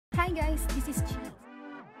Hi guys, this is Chie.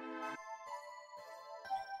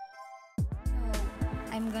 So,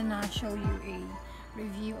 I'm gonna show you a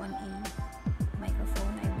review on a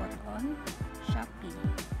microphone I bought on Shopee,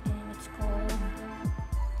 and it's called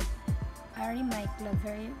Arimic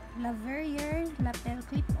Lavalier lapel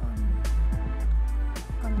clip-on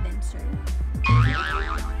condenser.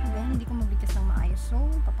 Then, hindi ko mabigkas ng maayos, so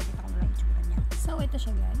papakita ko na lang yung tsura niya. So, ito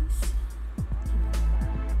siya guys.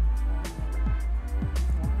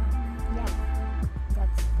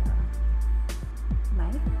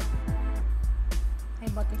 I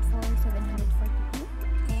bought it for 742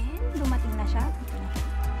 and dumating na siya. Ito na siya.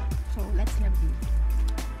 So, let's review.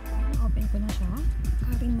 Open ko na siya.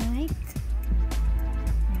 Arimic.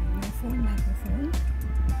 Yung full microphone.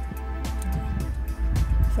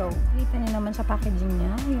 So, kita niyo naman sa packaging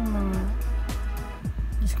niya yung mga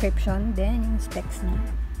description. Then, yung specs niya.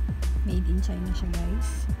 Made in China siya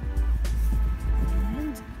guys.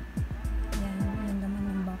 And, yan naman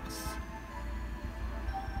yung box.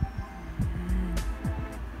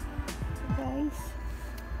 Arimic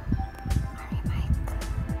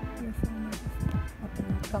earphone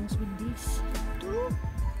microphone. It comes with this two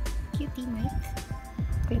cutie mic,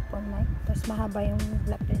 clip-on mic. Tapos mahaba yung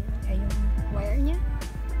lapel, yung wire niya.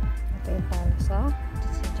 Ito yung para sa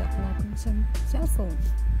jack natin sa cellphone.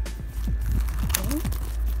 Okay.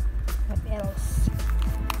 What else?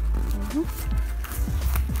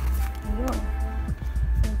 Ayun.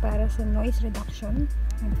 Yung para sa noise reduction.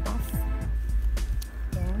 Yung puff.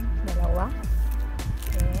 Yan, dalawa.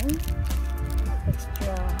 And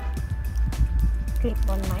extra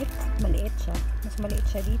clip-on mic. Maliit siya. Mas maliit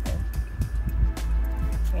siya dito.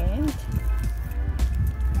 And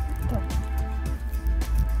ito.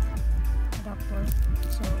 Adapter.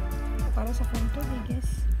 So, para sa phone to, I guess.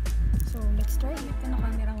 So, let's try it. Ito na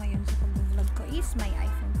camera ngayon sa pag-vlog ko is my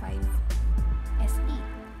iPhone 5 SE.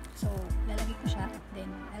 So, lalagay ko siya.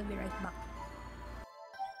 Then, I'll be right back.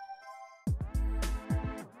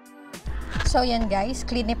 So, yan guys.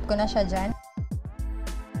 Clean up ko na siya dyan.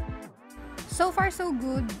 So far, so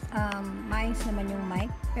good. Maayos naman yung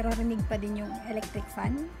mic. Pero rinig pa din yung electric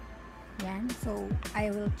fan. Yan. So,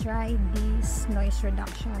 I will try this noise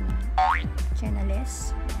reduction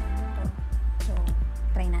channelless. So,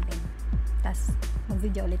 try natin. Tapos,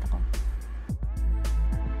 mag-video ulit ako.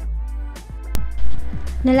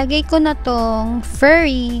 Nalagay ko na tong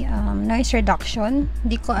furry noise reduction.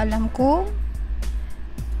 Hindi ko alam kung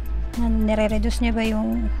nire-reduce niya ba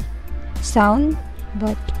yung sound,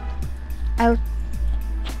 but I'll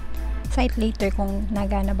cite later kung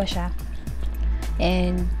nagana ba siya.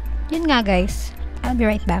 And yun nga guys, I'll be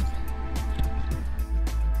right back.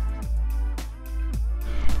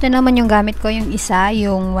 Ito naman yung gamit ko, yung isa,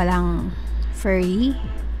 yung walang furry.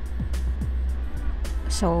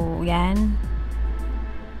 So yan,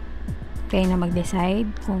 kayo na mag-decide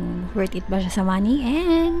kung worth it ba siya sa money.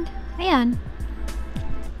 And ayan.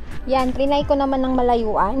 Yan, trinay ko naman ng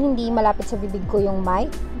malayuan, hindi malapit sa bibig ko yung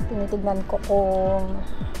mic. Tinitignan ko kung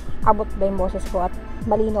abot ba yung boses ko at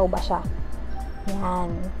malinaw ba siya.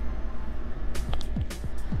 Yan.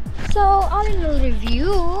 So, all in all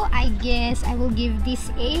review, I guess I will give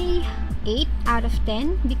this a 8 out of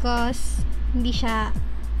 10 because hindi siya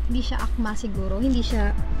akma siguro. Hindi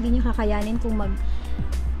niya kakayanin kung mag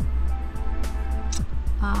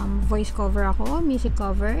voice cover ako, music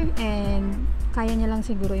cover, and kaya niya lang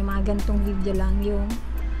siguro yung mga gantong video lang yung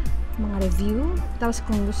mga review. Tapos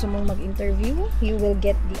kung gusto mong mag-interview, you will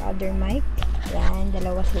get the other mic. Yan,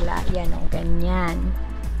 dalawa sila. Yan o, ganyan.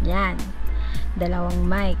 Yan, dalawang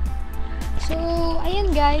mic. So,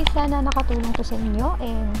 ayan guys, sana nakatulong ko sa inyo,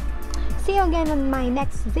 and see you again on my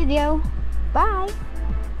next video. Bye!